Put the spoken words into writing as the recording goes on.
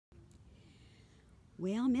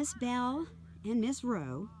Well, Miss Belle and Miss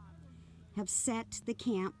Rowe have set the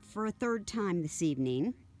camp for a third time this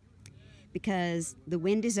evening because the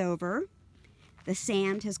wind is over, the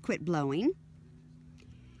sand has quit blowing,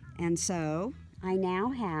 and so I now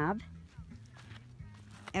have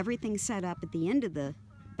everything set up at the end of the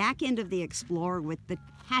back end of the Explorer with the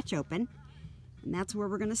hatch open, and that's where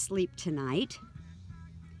we're going to sleep tonight.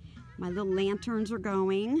 My little lanterns are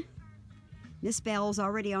going. Miss Belle's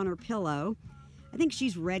already on her pillow. I think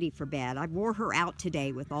she's ready for bed. I wore her out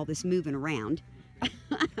today with all this moving around.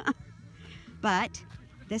 But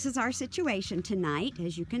this is our situation tonight.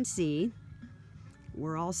 As you can see,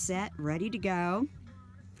 we're all set, ready to go.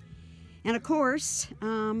 And of course,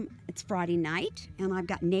 it's Friday night, and I've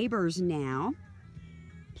got neighbors now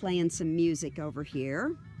playing some music over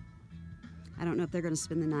here. I don't know if they're going to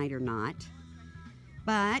spend the night or not.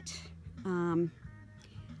 But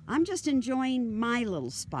I'm just enjoying my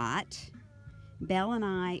little spot. Belle and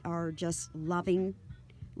I are just loving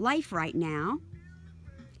life right now.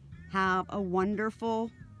 Have a wonderful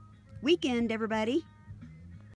weekend, everybody.